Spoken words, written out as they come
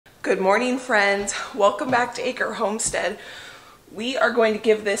Good morning, friends. Welcome back to Acre Homestead. We are going to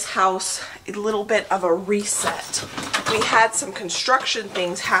give this house a little bit of a reset. We had some construction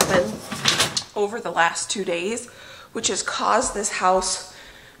things happen over the last 2 days, which has caused this house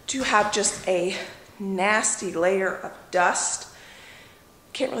to have just a nasty layer of dust.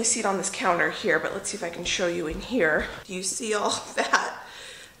 Can't really see it on this counter here, but let's see if I can show you in here. Do you see all that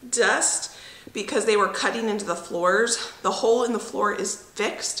dust? Because they were cutting into the floors. The hole in the floor is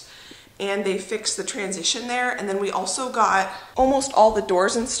fixed, and they fixed the transition there. And then we also got almost all the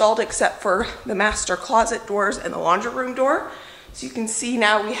doors installed except for the master closet doors and the laundry room door. So you can see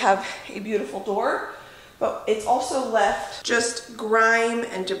now we have a beautiful door, but it's also left just grime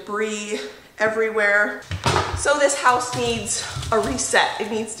and debris everywhere. So this house needs a reset.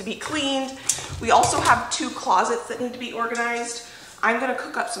 It needs to be cleaned. We also have 2 closets that need to be organized. I'm gonna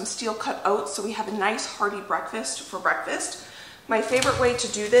cook up some steel cut oats so we have a nice hearty breakfast for breakfast. My favorite way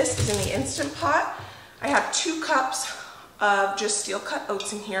to do this is in the Instant Pot. I have 2 cups of just steel cut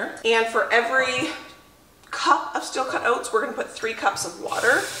oats in here. And for every cup of steel cut oats, we're gonna put 3 cups of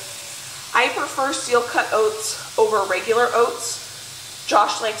water. I prefer steel cut oats over regular oats.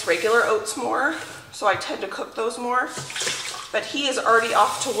 Josh likes regular oats more, so I tend to cook those more. But he is already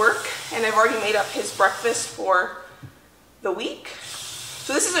off to work, and I've already made up his breakfast for the week.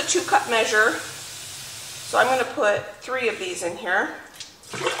 So this is a 2-cup measure. So I'm gonna put 3 of these in here.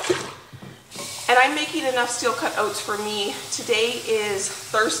 And I'm making enough steel cut oats for me. Today is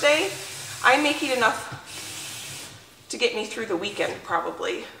Thursday. I'm making enough to get me through the weekend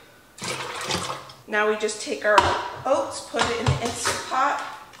probably. Now we just take our oats, put it in the Instant Pot.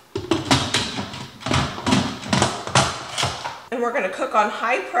 And we're gonna cook on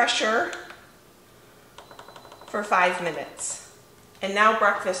high pressure for 5 minutes. And now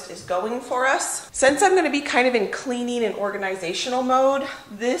breakfast is going for us. Since I'm gonna be kind of in cleaning and organizational mode,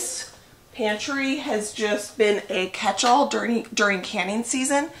 this pantry has just been a catch-all during canning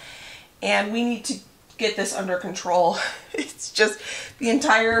season, and we need to get this under control. It's just, the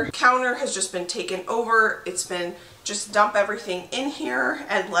entire counter has just been taken over. It's been just dump everything in here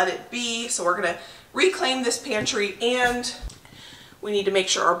and let it be. So we're gonna reclaim this pantry, and we need to make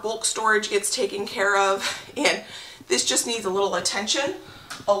sure our bulk storage gets taken care of, and this just needs a little attention,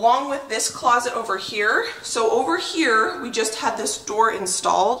 along with this closet over here. So over here, we just had this door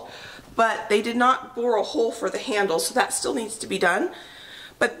installed, but they did not bore a hole for the handle, so that still needs to be done.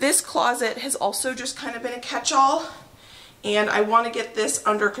 But this closet has also just kind of been a catch-all, and I want to get this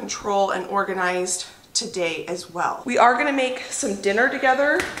under control and organized today as well. We are gonna make some dinner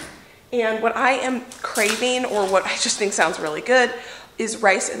together, and what I am craving, or what I just think sounds really good, is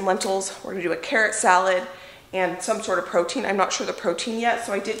rice and lentils. We're gonna do a carrot salad and some sort of protein. I'm not sure the protein yet,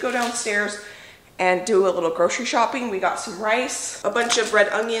 so I did go downstairs and do a little grocery shopping. We got some rice, a bunch of red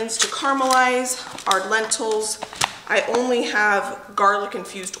onions to caramelize our lentils. I only have garlic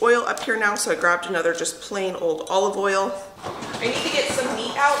infused oil up here now, so I grabbed another just plain old olive oil. I need to get some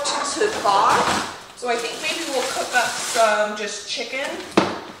meat out to thaw, so I think maybe we'll cook up some just chicken.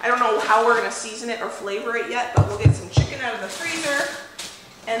 I don't know how we're gonna season it or flavor it yet, but we'll get some chicken out of the freezer,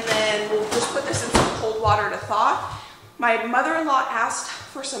 and then we'll just put this in some cold water to thaw. My mother-in-law asked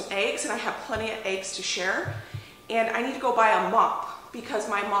for some eggs, and I have plenty of eggs to share, and I need to go buy a mop because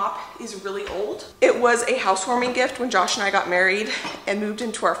my mop is really old. It was a housewarming gift when Josh and I got married and moved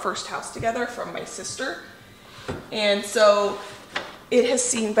into our first house together from my sister, and so it has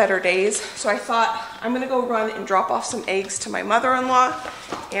seen better days. So I thought I'm gonna go run and drop off some eggs to my mother-in-law,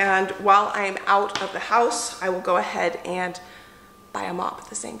 and while I'm out of the house, I will go ahead and buy a mop at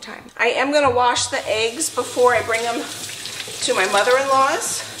the same time. I am gonna wash the eggs before I bring them to my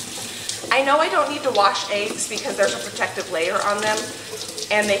mother-in-law's. I know I don't need to wash eggs because there's a protective layer on them,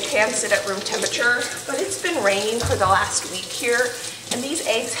 and they can sit at room temperature, but it's been raining for the last week here, and these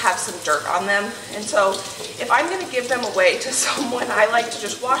eggs have some dirt on them, and so if I'm gonna give them away to someone, I like to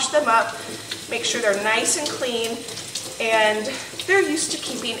just wash them up, make sure they're nice and clean, and they're used to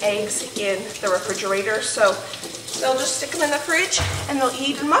keeping eggs in the refrigerator, so they'll just stick them in the fridge and they'll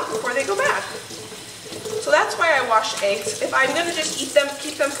eat them up before they go bad. So that's why I wash eggs. If I'm gonna just eat them,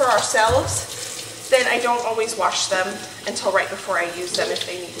 keep them for ourselves, then I don't always wash them until right before I use them if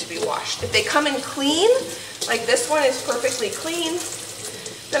they need to be washed. If they come in clean, like this one is perfectly clean,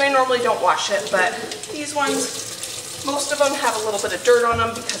 then I normally don't wash it, but these ones, most of them have a little bit of dirt on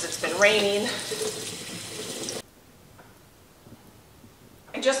them because it's been raining.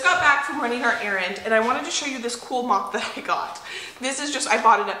 I just got back from running our errand, and I wanted to show you this cool mop that I got. This is just, I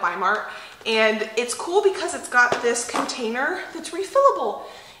bought it at Bi-Mart, and it's cool because it's got this container that's refillable.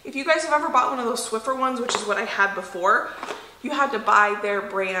 If you guys have ever bought one of those Swiffer ones, which is what I had before, you had to buy their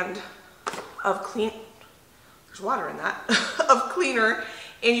brand of there's water in that, of cleaner,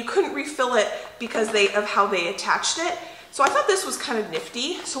 and you couldn't refill it because of how they attached it. So I thought this was kind of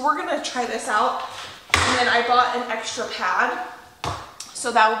nifty. So we're gonna try this out. And then I bought an extra pad,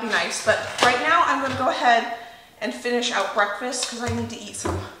 so that would be nice. But right now I'm gonna go ahead and finish out breakfast because I need to eat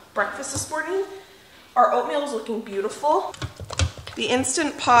some breakfast this morning. Our oatmeal is looking beautiful. The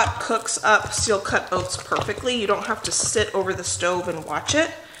Instant Pot cooks up steel cut oats perfectly. You don't have to sit over the stove and watch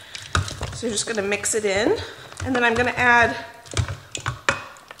it. So you're just gonna mix it in. And then I'm gonna add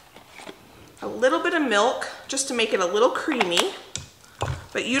a little bit of milk just to make it a little creamy.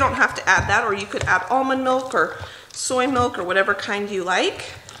 But you don't have to add that, or you could add almond milk or soy milk or whatever kind you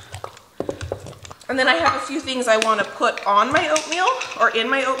like. And then I have a few things I want to put on my oatmeal, or in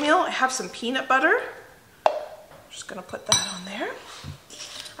my oatmeal. I have some peanut butter. Just gonna put that on there.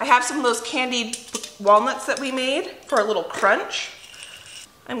 I have some of those candied walnuts that we made for a little crunch.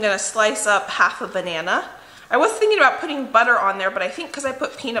 I'm gonna slice up half a banana. I was thinking about putting butter on there, but I think because I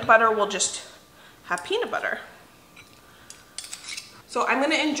put peanut butter, we'll just have peanut butter. So I'm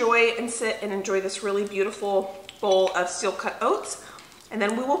gonna enjoy and sit and enjoy this really beautiful bowl of steel cut oats, and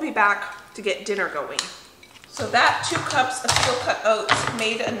then we will be back to get dinner going. So that 2 cups of steel cut oats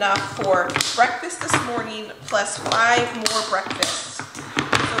made enough for breakfast this morning plus 5 more breakfasts.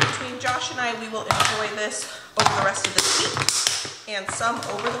 So between Josh and I, we will enjoy this over the rest of this week and some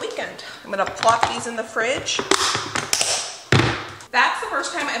over the weekend. I'm gonna plop these in the fridge. That's the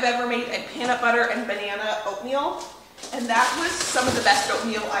first time I've ever made a peanut butter and banana oatmeal. And that was some of the best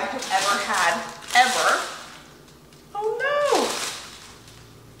oatmeal I have ever had, ever. Oh no!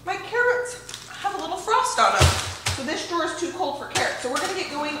 My carrots have a little frost on them. So this drawer is too cold for carrots. So we're gonna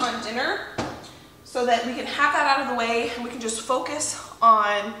get going on dinner so that we can have that out of the way and we can just focus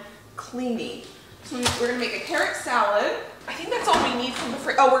on cleaning. So we're gonna make a carrot salad. I think that's all we need from the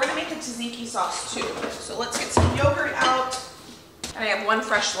fridge. Oh, we're gonna make a tzatziki sauce too. So let's get some yogurt out. And I have 1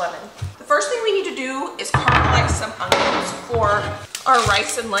 fresh lemon. The first thing we need to do is caramelize some onions for our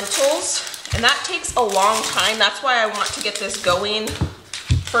rice and lentils. And that takes a long time. That's why I want to get this going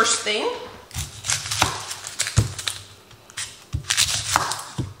first thing.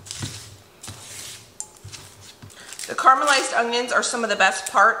 The caramelized onions are some of the best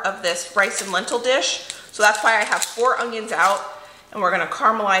part of this rice and lentil dish. So that's why I have 4 onions out, and we're gonna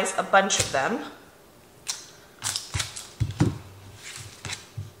caramelize a bunch of them.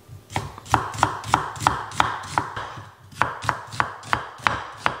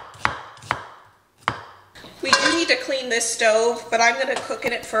 We do need to clean this stove, but I'm gonna cook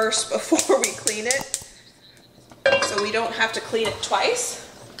in it first before we clean it, so we don't have to clean it twice.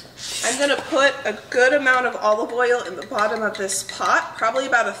 I'm gonna put a good amount of olive oil in the bottom of this pot, probably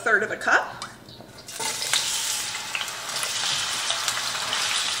about 1/3 of a cup.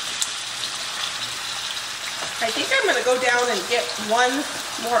 I think I'm gonna go down and get 1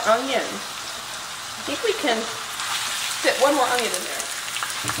 more onion. I think we can fit 1 more onion in there.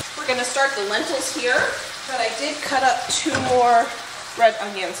 We're gonna start the lentils here, but I did cut up 2 more red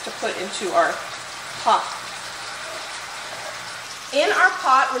onions to put into our pot. In our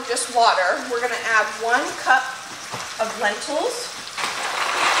pot with just water, we're gonna add 1 cup of lentils.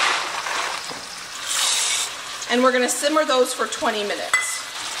 And we're gonna simmer those for 20 minutes.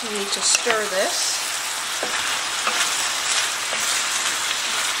 We need to stir this.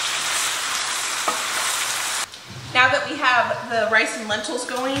 Now that we have the rice and lentils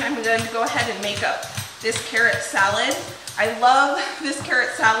going, I'm going to go ahead and make up this carrot salad. I love this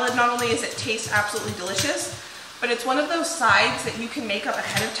carrot salad. Not only does it taste absolutely delicious, but it's one of those sides that you can make up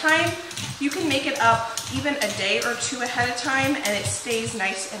ahead of time. You can make it up even a day or 2 ahead of time and it stays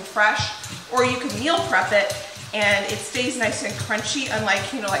nice and fresh. Or you can meal prep it and it stays nice and crunchy,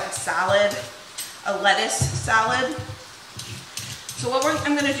 unlike, you know, like a salad, a lettuce salad. So what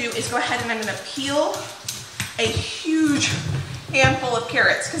I'm gonna do is go ahead and I'm gonna peel a huge handful of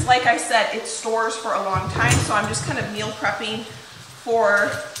carrots, because like I said, it stores for a long time, so I'm just kind of meal prepping for,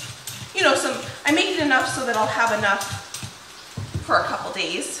 you know, I make it enough so that I'll have enough for a couple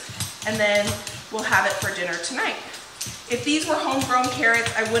days, and then we'll have it for dinner tonight. If these were homegrown carrots,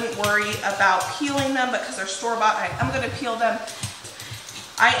 I wouldn't worry about peeling them, but because they're store-bought, I'm going to peel them.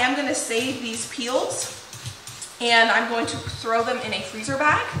 I am going to save these peels, and I'm going to throw them in a freezer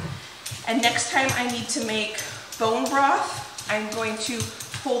bag. And next time I need to make bone broth, I'm going to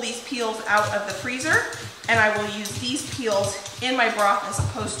pull these peels out of the freezer, and I will use these peels in my broth as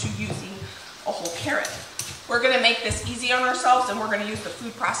opposed to using a whole carrot. We're going to make this easy on ourselves, and we're going to use the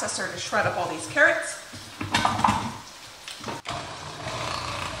food processor to shred up all these carrots.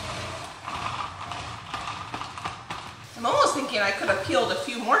 I'm almost thinking I could have peeled a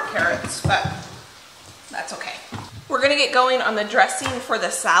few more carrots, but that's okay. We're gonna get going on the dressing for the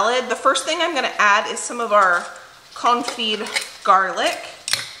salad. The first thing I'm gonna add is some of our confit garlic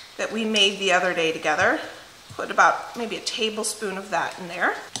that we made the other day together. Put about maybe a tablespoon of that in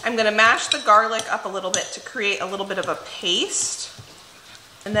there. I'm gonna mash the garlic up a little bit to create a little bit of a paste.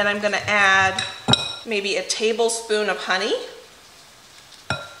 And then I'm gonna add maybe a tablespoon of honey,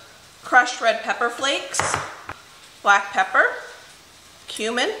 crushed red pepper flakes, black pepper,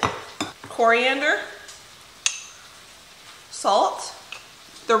 cumin, coriander, salt,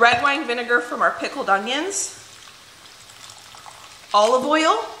 the red wine vinegar from our pickled onions, olive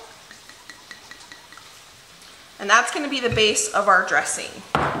oil, and that's going to be the base of our dressing.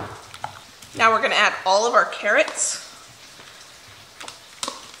 Now we're going to add all of our carrots.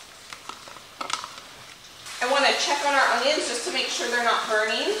 I want to check on our onions just to make sure they're not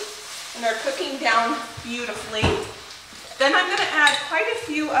burning, and they're cooking down beautifully. Then I'm going to add quite a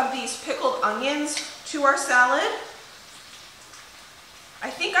few of these pickled onions to our salad. I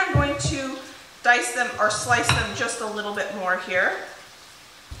think I'm going to dice them or slice them just a little bit more here.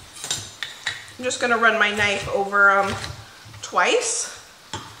 I'm just going to run my knife over them twice.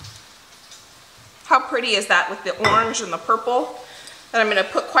 How pretty is that with the orange and the purple? And I'm going to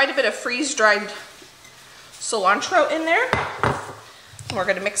put quite a bit of freeze-dried cilantro in there. And we're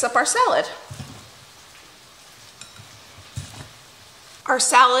going to mix up our salad. Our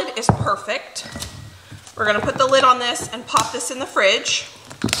salad is perfect. We're going to put the lid on this and pop this in the fridge.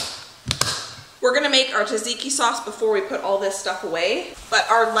 We're going to make our tzatziki sauce before we put all this stuff away. But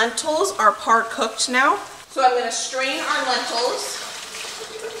our lentils are part cooked now. So I'm going to strain our lentils.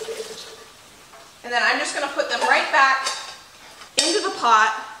 And then I'm just going to put them right back into the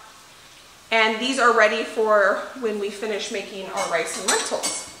pot. And these are ready for when we finish making our rice and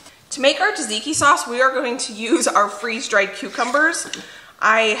lentils. To make our tzatziki sauce, we are going to use our freeze-dried cucumbers.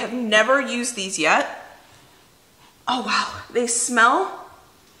 I have never used these yet. Oh wow, they smell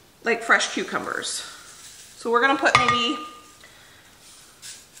like fresh cucumbers. So we're gonna put maybe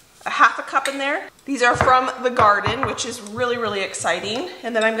a half a cup in there. These are from the garden, which is really, really exciting.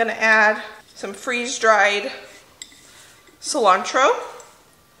 And then I'm gonna add some freeze-dried cilantro,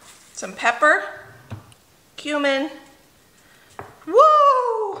 some pepper, cumin,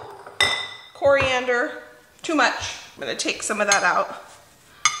 woo, coriander, too much. I'm gonna take some of that out.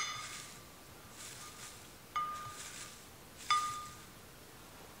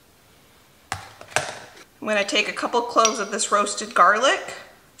 I'm going to take a couple cloves of this roasted garlic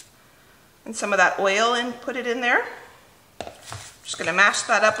and some of that oil and put it in there. Just going to mash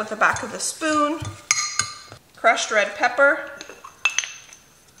that up with the back of the spoon. Crushed red pepper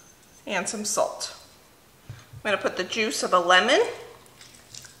and some salt. I'm going to put the juice of a lemon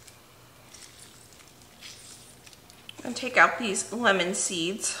and take out these lemon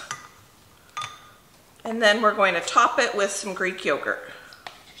seeds. And then we're going to top it with some Greek yogurt.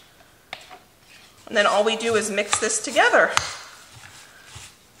 And then all we do is mix this together.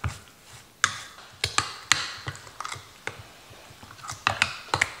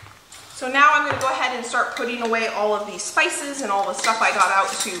 So now I'm going to go ahead and start putting away all of these spices and all the stuff I got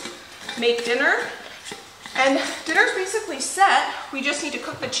out to make dinner. And dinner's basically set. We just need to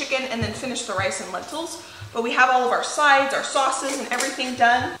cook the chicken and then finish the rice and lentils. But we have all of our sides, our sauces, and everything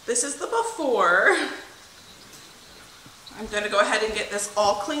done. This is the before. I'm going to go ahead and get this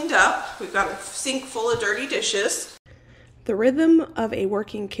all cleaned up. We've got a sink full of dirty dishes. The rhythm of a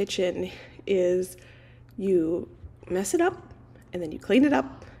working kitchen is you mess it up, and then you clean it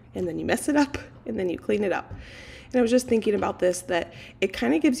up, and then you mess it up, and then you clean it up. And I was just thinking about this, that it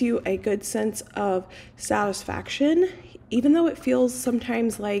kind of gives you a good sense of satisfaction, even though it feels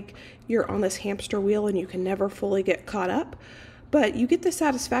sometimes like you're on this hamster wheel and you can never fully get caught up. But you get the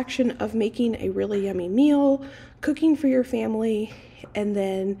satisfaction of making a really yummy meal, cooking for your family, and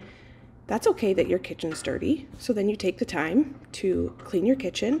then that's okay that your kitchen's dirty. So then you take the time to clean your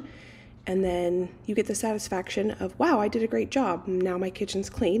kitchen, and then you get the satisfaction of, wow, I did a great job. Now my kitchen's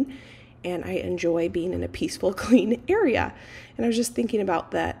clean, and I enjoy being in a peaceful, clean area. And I was just thinking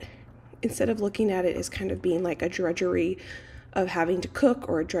about that. Instead of looking at it as kind of being like a drudgery of having to cook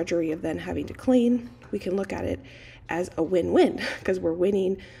or a drudgery of then having to clean, we can look at it as a win-win, because we're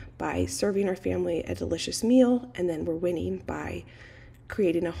winning by serving our family a delicious meal, and then we're winning by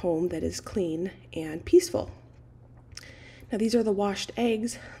creating a home that is clean and peaceful. Now these are the washed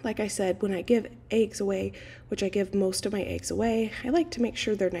eggs. Like I said, when I give eggs away, which I give most of my eggs away, I like to make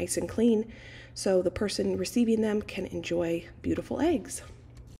sure they're nice and clean so the person receiving them can enjoy beautiful eggs.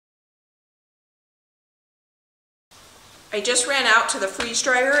 I just ran out to the freeze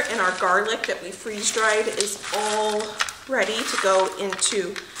dryer, and our garlic that we freeze dried is all ready to go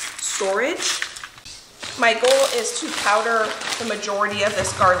into storage. My goal is to powder the majority of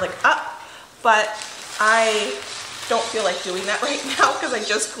this garlic up, but I don't feel like doing that right now because I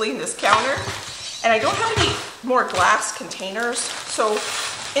just cleaned this counter and I don't have any more glass containers. So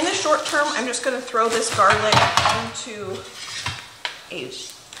in the short term, I'm just going to throw this garlic into a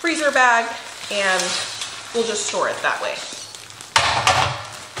freezer bag and we'll just store it that way.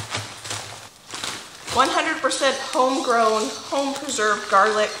 100% homegrown, home preserved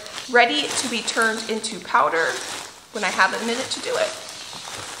garlic, ready to be turned into powder when I have a minute to do it.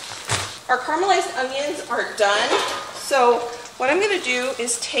 Our caramelized onions are done. So what I'm going to do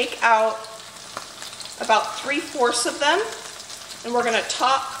is take out about 3/4 of them, and we're going to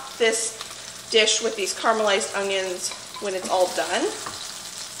top this dish with these caramelized onions when it's all done.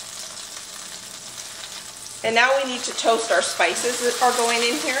 And now we need to toast our spices that are going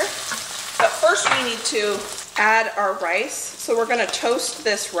in here. But first we need to add our rice. So we're going to toast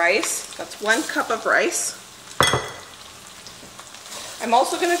this rice. That's 1 cup of rice. I'm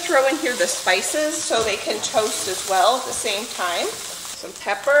also going to throw in here the spices so they can toast as well at the same time. Some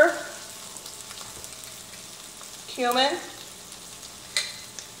pepper, cumin,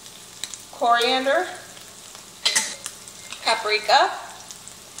 coriander, paprika,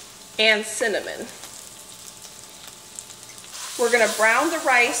 and cinnamon. We're going to brown the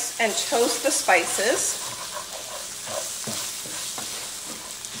rice and toast the spices.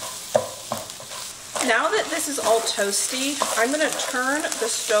 Now that this is all toasty, I'm going to turn the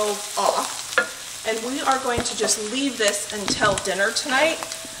stove off and we are going to just leave this until dinner tonight.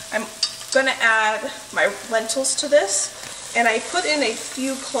 I'm going to add my lentils to this, and I put in a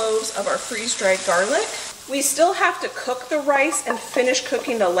few cloves of our freeze-dried garlic. We still have to cook the rice and finish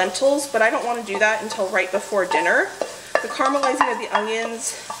cooking the lentils, but I don't want to do that until right before dinner. The caramelizing of the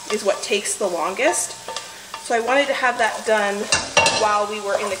onions is what takes the longest. So I wanted to have that done while we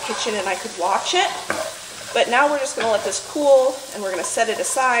were in the kitchen and I could watch it. But now we're just going to let this cool and we're going to set it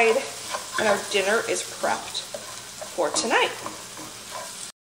aside, and our dinner is prepped for tonight.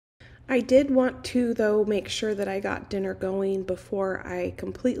 I did want to, though, make sure that I got dinner going before I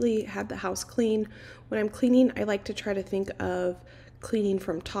completely had the house clean. When I'm cleaning, I like to try to think of cleaning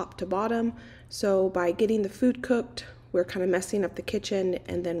from top to bottom. So by getting the food cooked, we're kind of messing up the kitchen,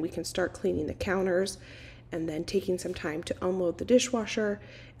 and then we can start cleaning the counters and then taking some time to unload the dishwasher.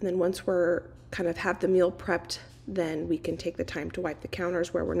 And then once we're kind of have the meal prepped, then we can take the time to wipe the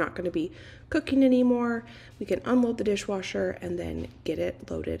counters where we're not going to be cooking anymore. We can unload the dishwasher and then get it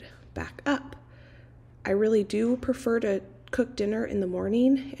loaded back up. I really do prefer to cook dinner in the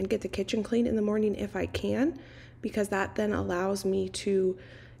morning and get the kitchen clean in the morning if I can, because that then allows me to,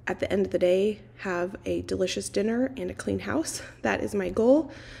 at the end of the day, have a delicious dinner and a clean house. That is my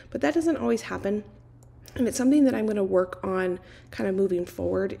goal, but that doesn't always happen. And it's something that I'm going to work on kind of moving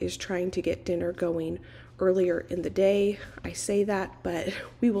forward, is trying to get dinner going earlier in the day. I say that, but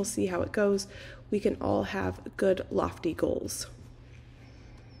we will see how it goes. We can all have good, lofty goals.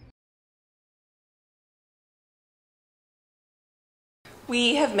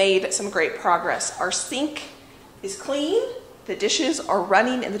 We have made some great progress. Our sink is clean, the dishes are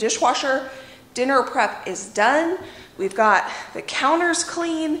running in the dishwasher, dinner prep is done, we've got the counters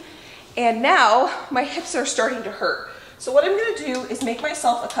clean, and now my hips are starting to hurt. So what I'm going to do is make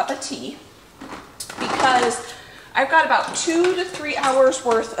myself a cup of tea, because I've got about 2 to 3 hours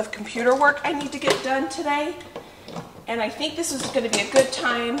worth of computer work I need to get done today. And I think this is going to be a good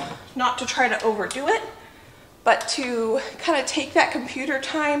time not to try to overdo it, but to kind of take that computer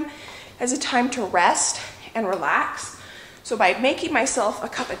time as a time to rest and relax. So by making myself a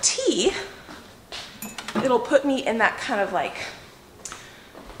cup of tea, it'll put me in that kind of like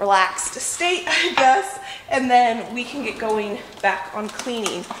relaxed state, I guess, and then we can get going back on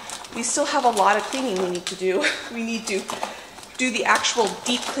cleaning. We still have a lot of cleaning we need to do. We need to do the actual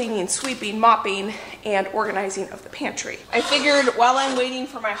deep cleaning, sweeping, mopping, and organizing of the pantry. I figured while I'm waiting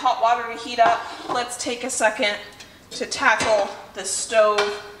for my hot water to heat up, let's take a second to tackle the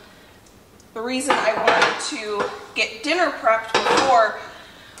stove. The reason I wanted to get dinner prepped before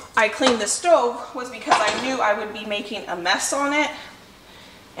I cleaned the stove was because I knew I would be making a mess on it,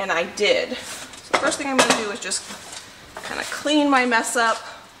 and I did. So the first thing I'm going to do is just kind of clean my mess up.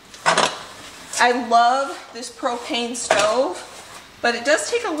 I love this propane stove, but it does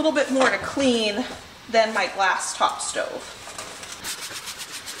take a little bit more to clean than my glass top stove.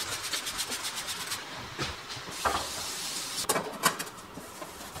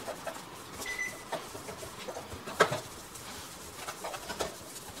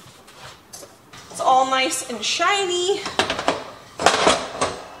 It's all nice and shiny.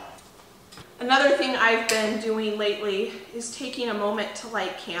 Another thing I've been doing lately is taking a moment to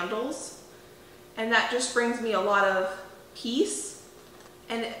light candles, and that just brings me a lot of peace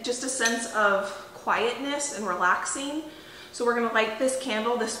and just a sense of quietness and relaxing. So we're gonna light this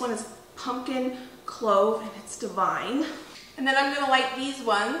candle. This one is pumpkin clove and it's divine. And then I'm gonna light these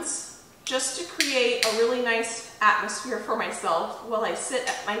ones just to create a really nice atmosphere for myself while I sit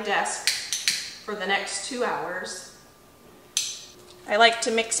at my desk for the next 2 hours. I like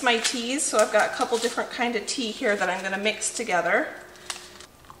to mix my teas, so I've got a couple different kind of tea here that I'm gonna mix together.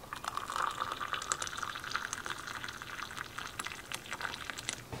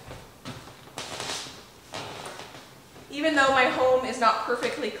 Even though my home is not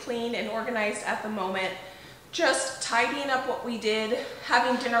perfectly clean and organized at the moment, just tidying up what we did,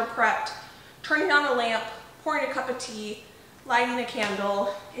 having dinner prepped, turning on a lamp, pouring a cup of tea, lighting a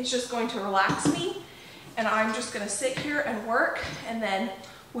candle, is just going to relax me. And I'm just gonna sit here and work, and then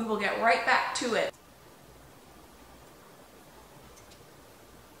we will get right back to it.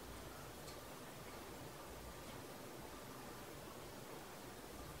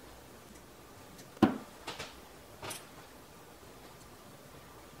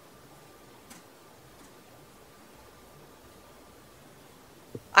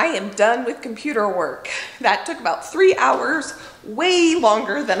 I am done with computer work. That took about 3 hours, way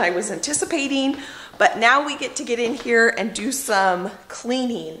longer than I was anticipating, but now we get to get in here and do some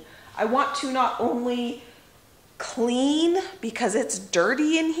cleaning. I want to not only clean because it's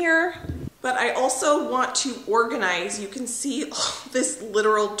dirty in here, but I also want to organize. You can see all this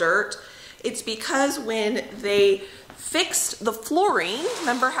literal dirt. It's because when they fixed the flooring,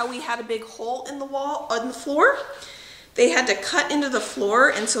 remember how we had a big hole in the wall, on the floor? They had to cut into the floor,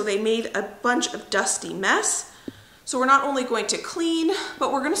 and so they made a bunch of dusty mess. So we're not only going to clean,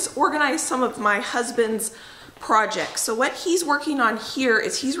 but we're going to organize some of my husband's projects. So what he's working on here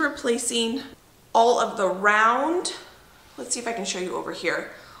is he's replacing all of the round, let's see if I can show you over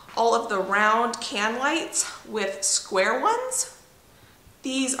here, all of the round can lights with square ones.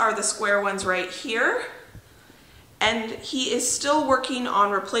 These are the square ones right here. And he is still working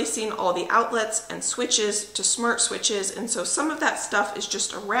on replacing all the outlets and switches to smart switches. And so some of that stuff is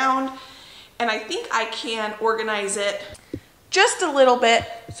just around, and I think I can organize it just a little bit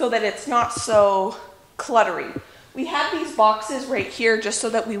so that it's not so cluttery. We had these boxes right here just so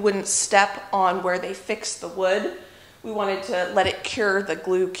that we wouldn't step on where they fixed the wood. We wanted to let it cure, the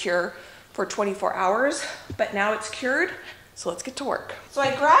glue cure, for 24 hours, but now it's cured, so let's get to work. So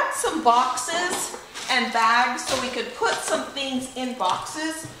I grabbed some boxes and bags so we could put some things in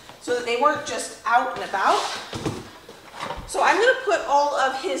boxes so that they weren't just out and about. So I'm gonna put all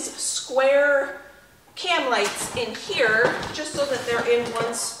of his square can lights in here just so that they're in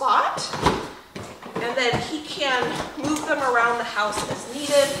one spot, and then he can move them around the house as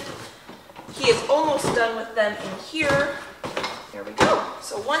needed. He is almost done with them in here. There we go.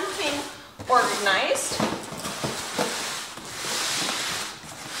 So one thing organized.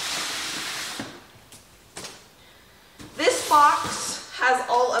 This box has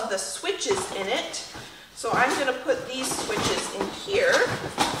all of the switches in it, so I'm going to put these switches in here.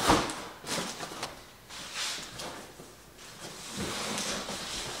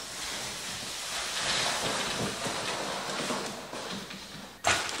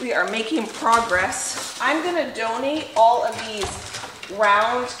 We are making progress. I'm going to donate all of these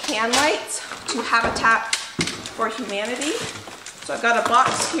round can lights to Habitat for Humanity. So I've got a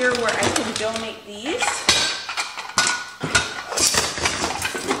box here where I can donate these.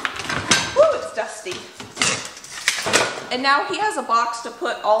 Dusty. And now he has a box to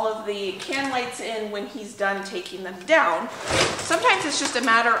put all of the can lights in when he's done taking them down. Sometimes it's just a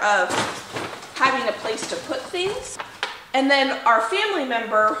matter of having a place to put things. And then our family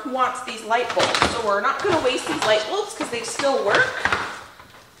member wants these light bulbs. So we're not going to waste these light bulbs because they still work.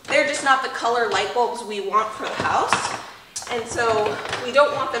 They're just not the color light bulbs we want for the house. And so we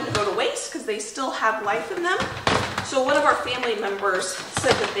don't want them to go to waste because they still have life in them. So one of our family members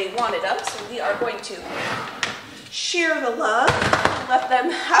said that they wanted them, so we are going to share the love and let them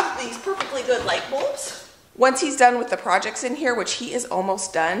have these perfectly good light bulbs. Once he's done with the projects in here, which he is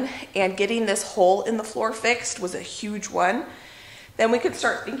almost done, and getting this hole in the floor fixed was a huge one, then we could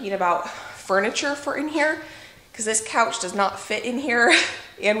start thinking about furniture for in here, because this couch does not fit in here,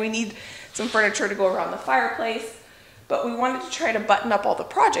 and we need some furniture to go around the fireplace. But we wanted to try to button up all the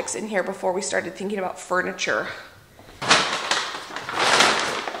projects in here before we started thinking about furniture.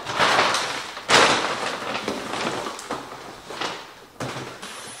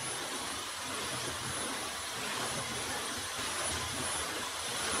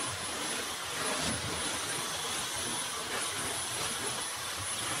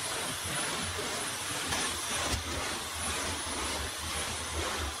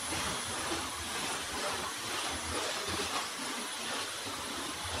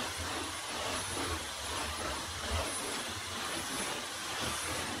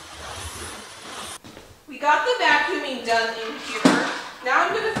 done in here. Now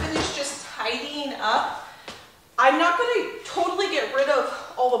I'm going to finish just tidying up. I'm not going to totally get rid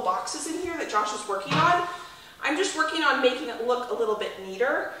of all the boxes in here that Josh is working on. I'm just working on making it look a little bit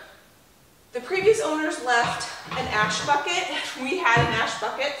neater. The previous owners left an ash bucket. We had an ash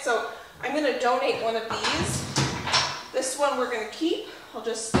bucket, so I'm going to donate one of these. This one we're going to keep. I'll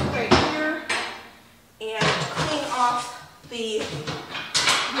just stick right here and clean off the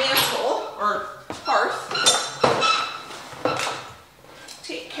mantle or hearth.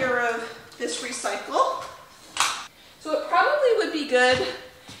 Take care of this recycle. So it probably would be good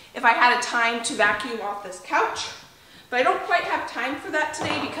if I had a time to vacuum off this couch, but I don't quite have time for that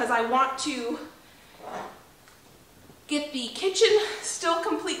today because I want to get the kitchen still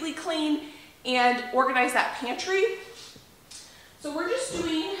completely clean and organize that pantry. So we're just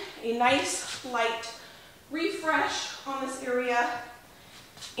doing a nice light refresh on this area,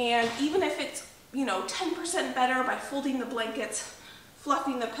 and even if it's, you know, 10% better by folding the blankets,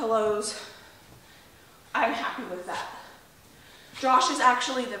 fluffing the pillows, I'm happy with that. Josh is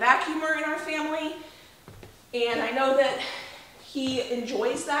actually the vacuumer in our family, and I know that he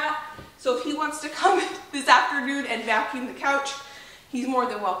enjoys that. So if he wants to come this afternoon and vacuum the couch, he's more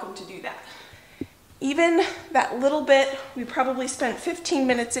than welcome to do that. Even that little bit, we probably spent 15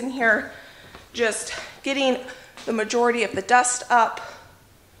 minutes in here just getting the majority of the dust up,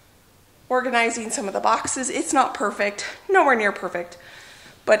 organizing some of the boxes. It's not perfect, nowhere near perfect,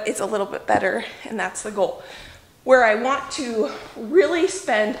 but it's a little bit better, and that's the goal. Where I want to really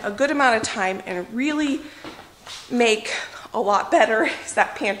spend a good amount of time and really make a lot better is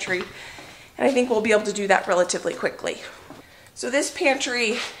that pantry, and I think we'll be able to do that relatively quickly. So this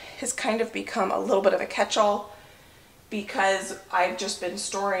pantry has kind of become a little bit of a catch-all because I've just been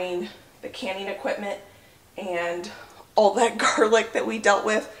storing the canning equipment and all that garlic that we dealt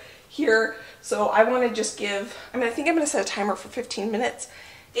with here. So I want to just give, I think I'm going to set a timer for 15 minutes.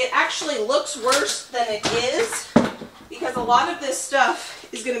 It actually looks worse than it is because a lot of this stuff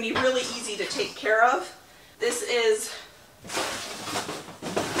is going to be really easy to take care of. This is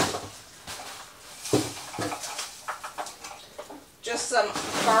just some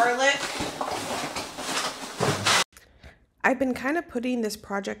garlic. I've been kind of putting this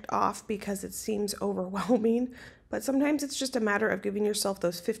project off because it seems overwhelming, but sometimes it's just a matter of giving yourself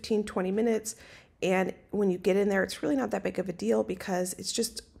those 15-20 minutes, and when you get in there, it's really not that big of a deal because it's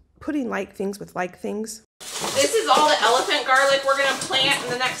just putting like things with like things. This is all the elephant garlic we're going to plant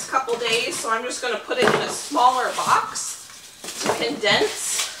in the next couple days, so I'm just going to put it in a smaller box to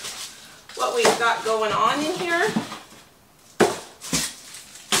condense what we've got going on in here.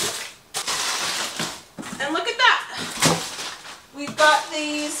 And look at that! We've got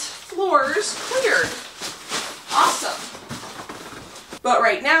these floors cleared. Awesome. But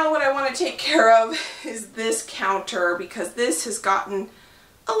right now what I want to take care of is this counter because this has gotten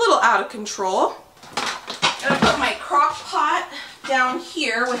a little out of control. I'm going to put my crock pot down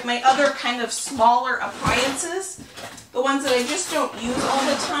here with my other kind of smaller appliances, the ones that I just don't use all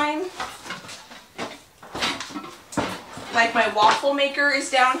the time. Like my waffle maker is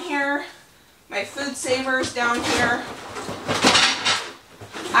down here, my food saver's down here.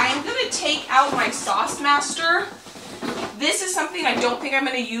 I'm going to take out my sauce master. This is something I don't think I'm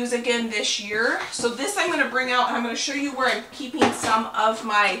going to use again this year. So this I'm going to bring out and I'm going to show you where I'm keeping some of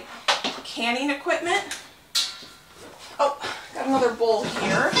my canning equipment. Oh, got another bowl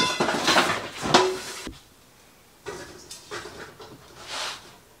here.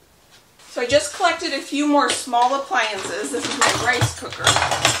 So I just collected a few more small appliances. This is my rice cooker.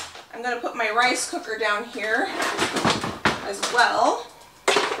 I'm going to put my rice cooker down here as well.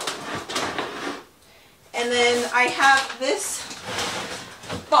 And then I have this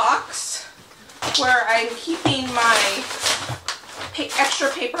box where I'm keeping my extra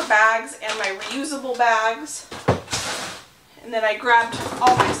paper bags and my reusable bags. And then I grabbed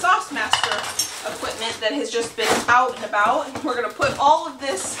all my Sauce Master equipment that has just been out and about. And we're going to put all of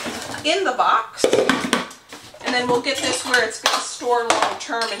this in the box. And then we'll get this where it's going to store long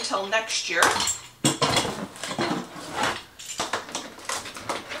term until next year.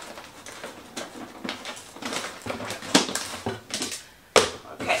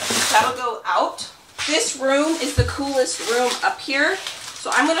 That'll go out. This room is the coolest room up here.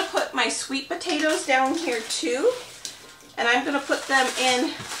 So I'm going to put my sweet potatoes down here too. And I'm going to put them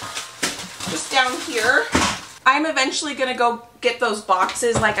in just down here. I'm eventually going to go get those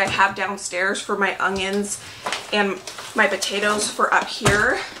boxes like I have downstairs for my onions and my potatoes for up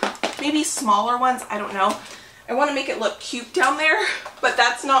here. Maybe smaller ones, I don't know. I want to make it look cute down there, but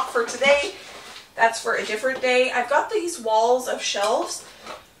that's not for today. That's for a different day. I've got these walls of shelves.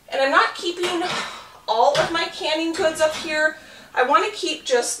 And I'm not keeping all of my canning goods up here. I want to keep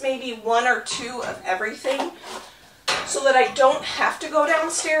just maybe 1 or 2 of everything so that I don't have to go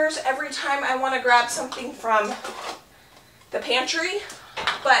downstairs every time I want to grab something from the pantry.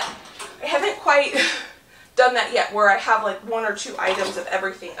 But I haven't quite done that yet where I have like 1 or 2 items of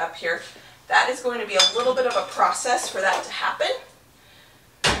everything up here. That is going to be a little bit of a process for that to happen.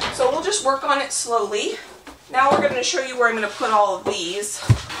 So we'll just work on it slowly. Now we're going to show you where I'm going to put all of these.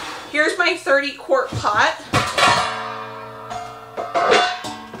 Here's my 30-quart pot.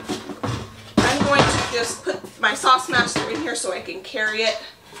 I'm going to just put my sauce master in here so I can carry it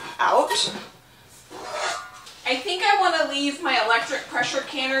out. I think I want to leave my electric pressure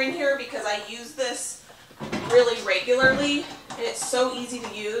canner in here because I use this really regularly and it's so easy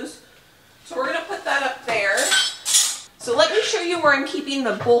to use. So we're going to put that up there. So let me show you where I'm keeping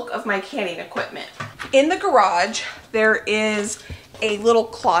the bulk of my canning equipment. In the garage, there is a little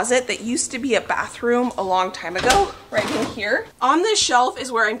closet that used to be a bathroom a long time ago, right in here. On this shelf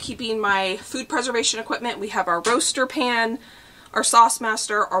is where I'm keeping my food preservation equipment. We have our roaster pan, our sauce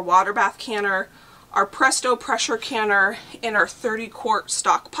master, our water bath canner, our Presto pressure canner, and our 30-quart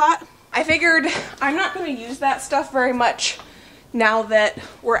stock pot. I figured I'm not going to use that stuff very much now that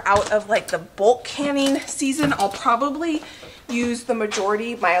we're out of like the bulk canning season. I'll probably use the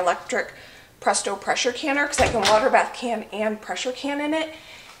majority of my electric Presto pressure canner because I can water bath can and pressure can in it.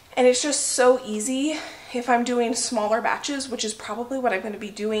 And it's just so easy if I'm doing smaller batches, which is probably what I'm going to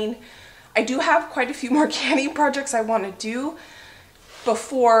be doing. I do have quite a few more canning projects I want to do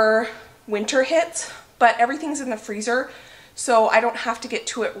before winter hits, but everything's in the freezer, so I don't have to get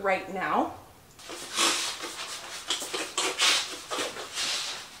to it right now.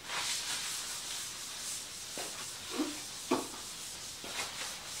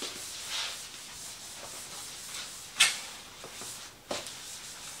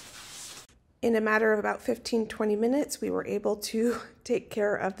 In a matter of about 15-20 minutes, we were able to take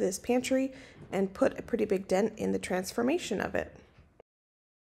care of this pantry and put a pretty big dent in the transformation of it.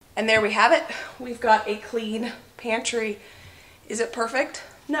 And there we have it. We've got a clean pantry. Is it perfect?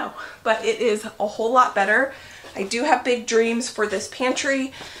 No, but it is a whole lot better. I do have big dreams for this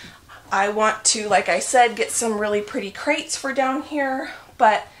pantry. I want to, like I said, get some really pretty crates for down here,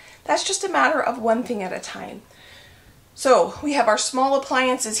 but that's just a matter of one thing at a time. So we have our small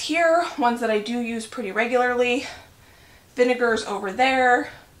appliances here, ones that I do use pretty regularly. Vinegars over there.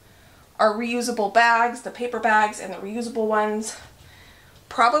 Our reusable bags, the paper bags and the reusable ones.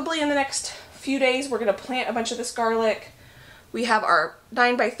 Probably in the next few days we're going to plant a bunch of this garlic. We have our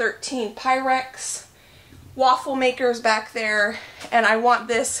 9x13 Pyrex, waffle makers back there, and I want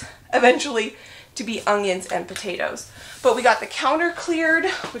this eventually to be onions and potatoes. But we got the counter cleared,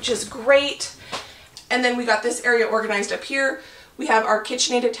 which is great. And then we got this area organized up here. We have our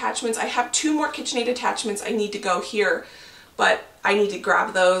KitchenAid attachments. I have 2 more KitchenAid attachments I need to go here, but I need to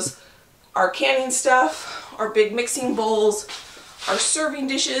grab those. Our canning stuff, our big mixing bowls, our serving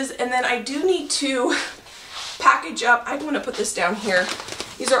dishes, and then I do need to package up. I want to put this down here.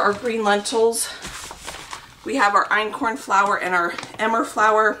 These are our green lentils. We have our einkorn flour and our emmer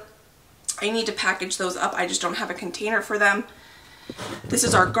flour. I need to package those up. I just don't have a container for them. This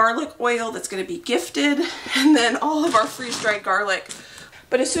is our garlic oil that's going to be gifted, and then all of our freeze-dried garlic.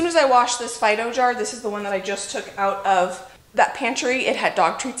 But as soon as I wash this Fido jar, this is the one that I just took out of that pantry. It had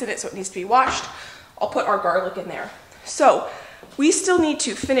dog treats in it, so it needs to be washed. I'll put our garlic in there. So we still need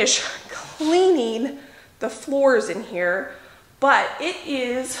to finish cleaning the floors in here, but it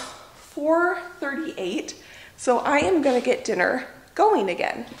is 4:38, so I am going to get dinner going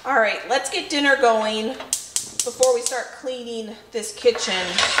again. All right, let's get dinner going. Before we start cleaning this kitchen,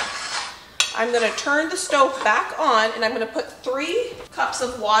 I'm going to turn the stove back on and I'm going to put 3 cups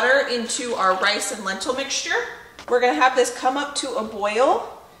of water into our rice and lentil mixture. We're going to have this come up to a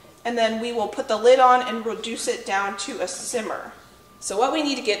boil, and then we will put the lid on and reduce it down to a simmer. So what we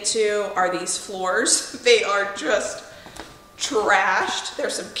need to get to are these floors. They are just trashed.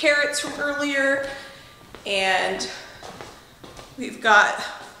 There's some carrots from earlier, and we've got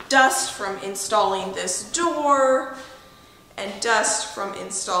dust from installing this door and dust from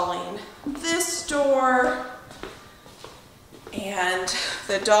installing this door, and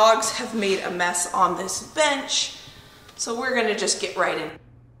the dogs have made a mess on this bench, so we're gonna just get right in.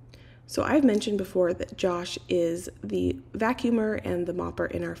 So I've mentioned before that Josh is the vacuumer and the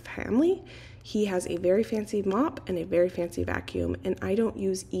mopper in our family. He has a very fancy mop and a very fancy vacuum, and I don't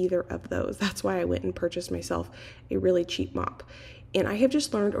use either of those. That's why I went and purchased myself a really cheap mop. And I have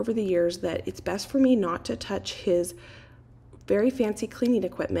just learned over the years that it's best for me not to touch his very fancy cleaning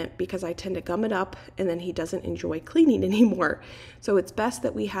equipment because I tend to gum it up and then he doesn't enjoy cleaning anymore. So it's best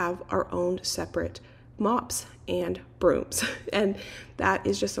that we have our own separate mops and brooms. And that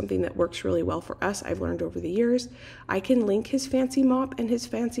is just something that works really well for us. I've learned over the years. I can link his fancy mop and his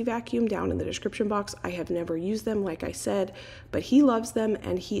fancy vacuum down in the description box. I have never used them, like I said, but he loves them,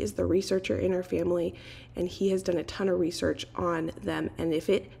 and he is the researcher in our family, and he has done a ton of research on them. And if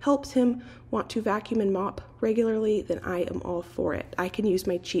it helps him want to vacuum and mop regularly, then I am all for it. I can use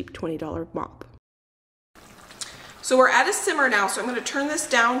my cheap $20 mop. So we're at a simmer now, so I'm going to turn this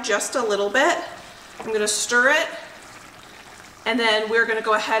down just a little bit. I'm going to stir it, and then we're going to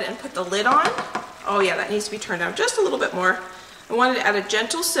go ahead and put the lid on. Oh yeah, that needs to be turned down just a little bit more. I wanted to add a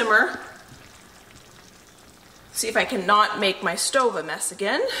gentle simmer. See if I can not make my stove a mess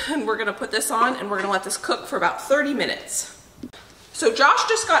again. And we're going to put this on, and we're going to let this cook for about 30 minutes. So Josh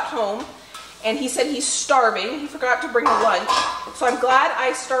just got home, and he said he's starving. He forgot to bring a lunch, so I'm glad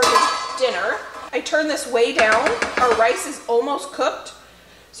I started dinner. I turned this way down. Our rice is almost cooked.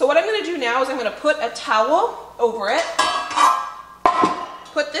 So what I'm going to do now is I'm going to put a towel over it,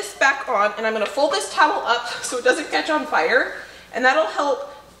 put this back on, and I'm going to fold this towel up so it doesn't catch on fire, and that'll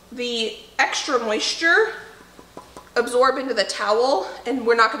help the extra moisture absorb into the towel, and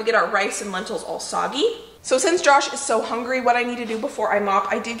we're not going to get our rice and lentils all soggy. So since Josh is so hungry, what I need to do before I mop,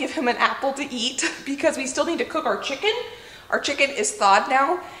 I did give him an apple to eat because we still need to cook our chicken. Our chicken is thawed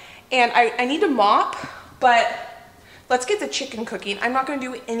now, and I need to mop, but let's get the chicken cooking. I'm not going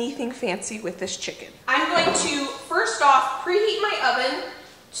to do anything fancy with this chicken. I'm going to, first off, preheat my oven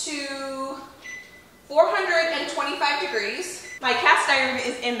to 425 degrees. My cast iron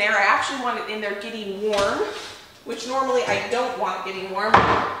is in there. I actually want it in there getting warm, which normally I don't want it getting warm.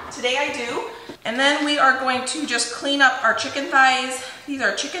 Today I do. And then we are going to just clean up our chicken thighs. These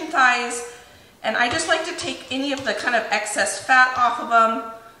are chicken thighs, and I just like to take any of the kind of excess fat off of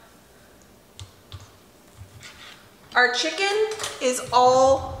them. Our chicken is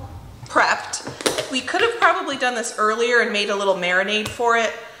all prepped. We could have probably done this earlier and made a little marinade for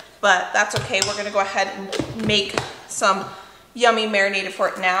it, but that's okay. We're gonna go ahead and make some yummy marinade for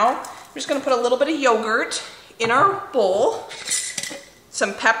it now. I'm just gonna put a little bit of yogurt in our bowl,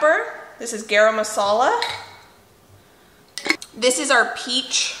 some pepper. This is garam masala. This is our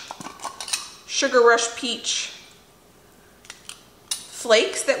peach, Sugar Rush peach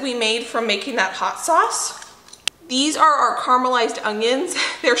flakes that we made from making that hot sauce. These are our caramelized onions.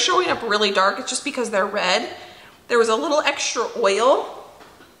 They're showing up really dark. It's just because they're red. There was a little extra oil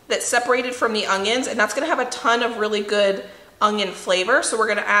that separated from the onions, and that's gonna have a ton of really good onion flavor. So we're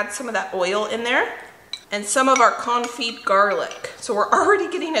gonna add some of that oil in there and some of our confit garlic. So we're already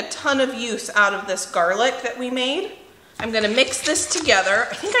getting a ton of use out of this garlic that we made. I'm gonna mix this together.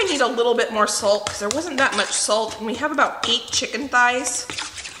 I think I need a little bit more salt because there wasn't that much salt, and we have about 8 chicken thighs.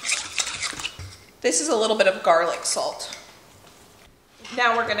 This is a little bit of garlic salt.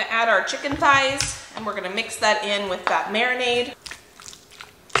 Now we're gonna add our chicken thighs, and we're gonna mix that in with that marinade.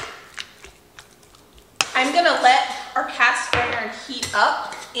 I'm gonna let our cast iron heat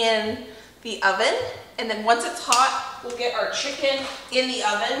up in the oven, and then once it's hot, we'll get our chicken in the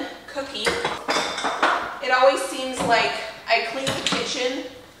oven cooking. It always seems like I clean the kitchen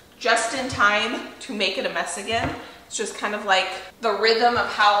just in time to make it a mess again. It's just kind of like the rhythm of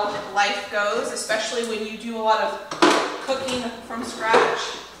how life goes, especially when you do a lot of cooking from scratch.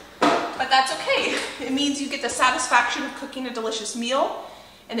 But that's okay. It means you get the satisfaction of cooking a delicious meal,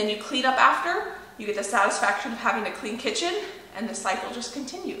 and then you clean up after. You get the satisfaction of having a clean kitchen, and the cycle just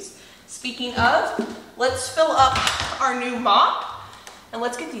continues. Speaking of, let's fill up our new mop, and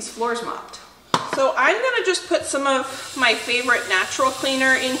let's get these floors mopped. So I'm gonna just put some of my favorite natural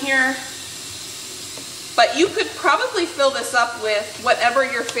cleaner in here. But you could probably fill this up with whatever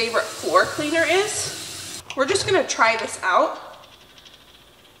your favorite floor cleaner is. We're just gonna try this out.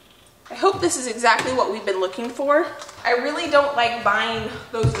 I hope this is exactly what we've been looking for. I really don't like buying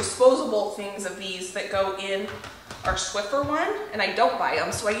those disposable things of these that go in our Swiffer one, and I don't buy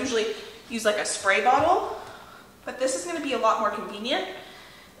them, so I usually use like a spray bottle. But this is gonna be a lot more convenient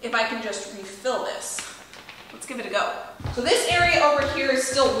if I can just refill this. Let's give it a go. So this area over here is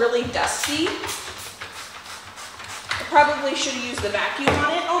still really dusty. I probably should have used the vacuum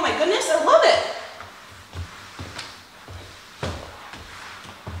on it. Oh my goodness, I love it.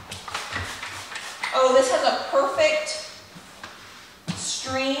 Oh, this has a perfect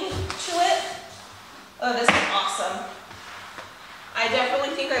stream to it. Oh, this is awesome. I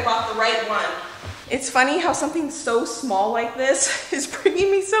definitely think I bought the right one. It's funny how something so small like this is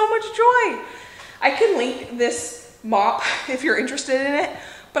bringing me so much joy. I can link this mop if you're interested in it,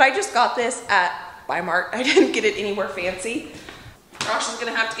 but I just got this at Mart. I didn't get it anywhere fancy. Josh is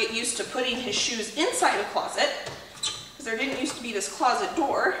gonna have to get used to putting his shoes inside a closet because there didn't used to be this closet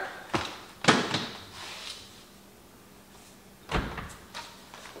door.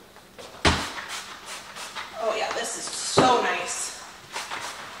 this is so nice.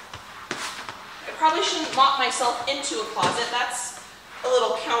 I probably shouldn't lock myself into a closet. That's a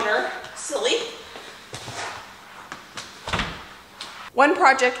little counter silly. One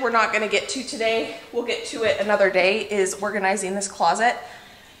project we're not going to get to today, we'll get to it another day, is organizing this closet.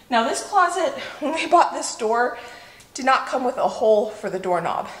 Now this closet, when we bought this door, did not come with a hole for the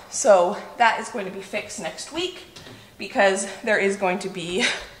doorknob. So that is going to be fixed next week because there is going to be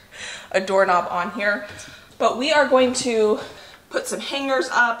a doorknob on here. But we are going to put some hangers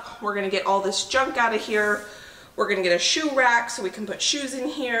up. We're going to get all this junk out of here. We're going to get a shoe rack so we can put shoes in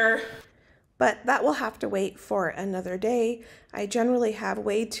here. But that will have to wait for another day. I generally have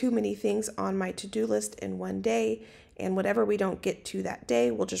way too many things on my to-do list in one day, and whatever we don't get to that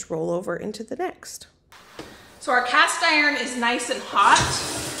day, we'll just roll over into the next. So our cast iron is nice and hot.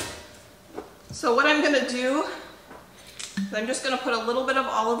 So what I'm gonna do is I'm just gonna put a little bit of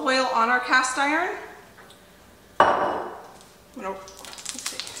olive oil on our cast iron. Let's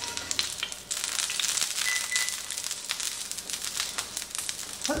see.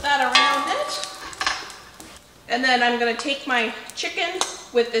 Put that around it. And then I'm gonna take my chicken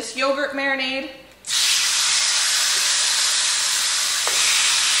with this yogurt marinade.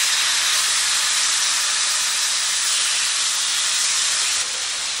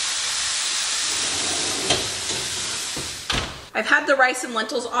 I've had the rice and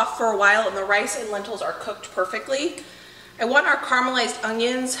lentils off for a while, and the rice and lentils are cooked perfectly. I want our caramelized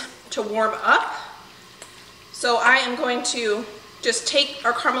onions to warm up. So I am going to just take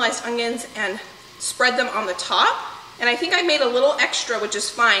our caramelized onions and spread them on the top. And I think I made a little extra, which is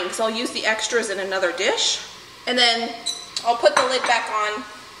fine because I'll use the extras in another dish. And then I'll put the lid back on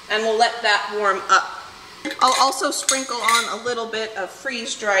and we'll let that warm up. I'll also sprinkle on a little bit of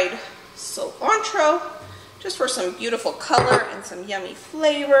freeze-dried cilantro just for some beautiful color and some yummy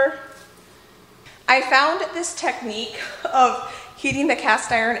flavor. I found this technique of heating the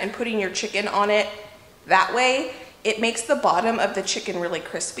cast iron and putting your chicken on it that way. It makes the bottom of the chicken really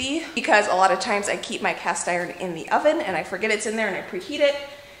crispy because a lot of times I keep my cast iron in the oven and I forget it's in there and I preheat it.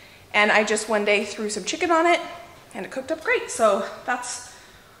 And I just one day threw some chicken on it and it cooked up great. So that's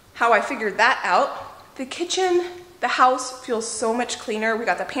how I figured that out. The kitchen, the house feels so much cleaner. We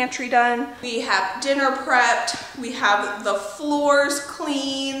got the pantry done. We have dinner prepped. We have the floors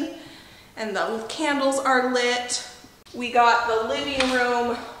clean and the candles are lit. We got the living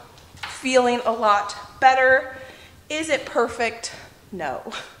room feeling a lot better. Is it perfect?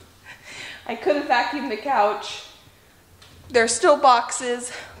 No. I could have vacuumed the couch. There's still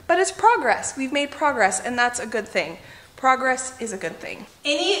boxes, but it's progress. We've made progress, and that's a good thing. Progress is a good thing.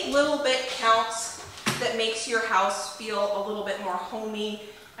 Any little bit counts that makes your house feel a little bit more homey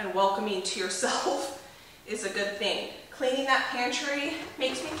and welcoming to yourself is a good thing. Cleaning that pantry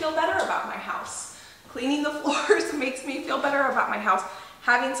makes me feel better about my house. Cleaning the floors makes me feel better about my house.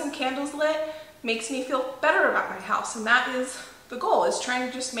 Having some candles lit makes me feel better about my house, and that is the goal, is trying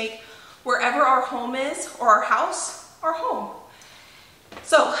to just make wherever our home is or our house our home.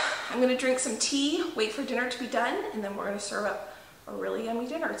 So I'm gonna drink some tea, wait for dinner to be done, and then we're gonna serve up a really yummy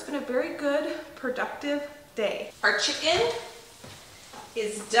dinner. It's been a very good, productive day. Our chicken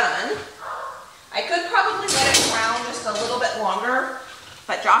is done. I could probably let it brown just a little bit longer,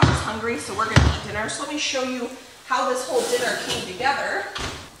 but Josh is hungry, so we're gonna eat dinner. So let me show you how this whole dinner came together.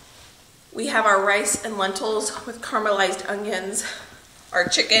 We have our rice and lentils with caramelized onions, our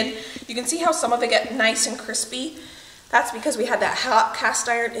chicken. You can see how some of it get nice and crispy. That's because we had that hot cast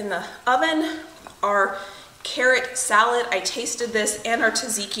iron in the oven. Our carrot salad, I tasted this, and our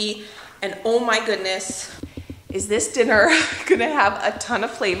tzatziki, and oh my goodness, is this dinner gonna have a ton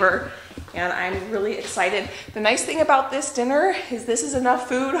of flavor, and I'm really excited. The nice thing about this dinner is this is enough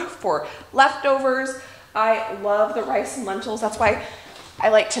food for leftovers. I love the rice and lentils. That's why I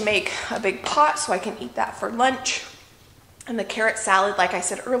like to make a big pot so I can eat that for lunch. And the carrot salad, like I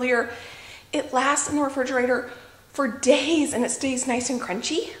said earlier, it lasts in the refrigerator for days and it stays nice and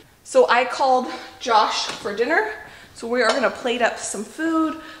crunchy. So I called Josh for dinner. So we are gonna plate up some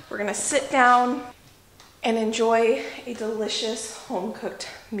food. We're gonna sit down and enjoy a delicious home-cooked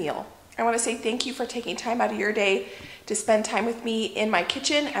meal. I wanna say thank you for taking time out of your day to spend time with me in my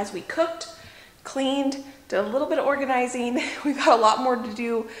kitchen as we cooked, cleaned, did a little bit of organizing. We've got a lot more to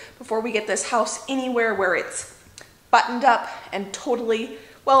do before we get this house anywhere where it's buttoned up and totally,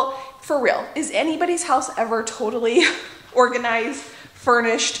 well, for real, is anybody's house ever totally organized,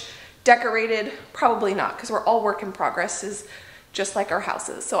 furnished, decorated? Probably not, because we're all work in progress, is just like our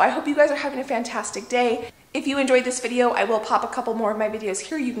houses. So I hope you guys are having a fantastic day. If you enjoyed this video, I will pop a couple more of my videos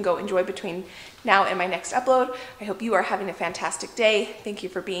here you can go enjoy between now and my next upload. I hope you are having a fantastic day. Thank you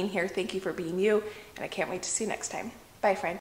for being here. Thank you for being you. And I can't wait to see you next time. Bye, friend.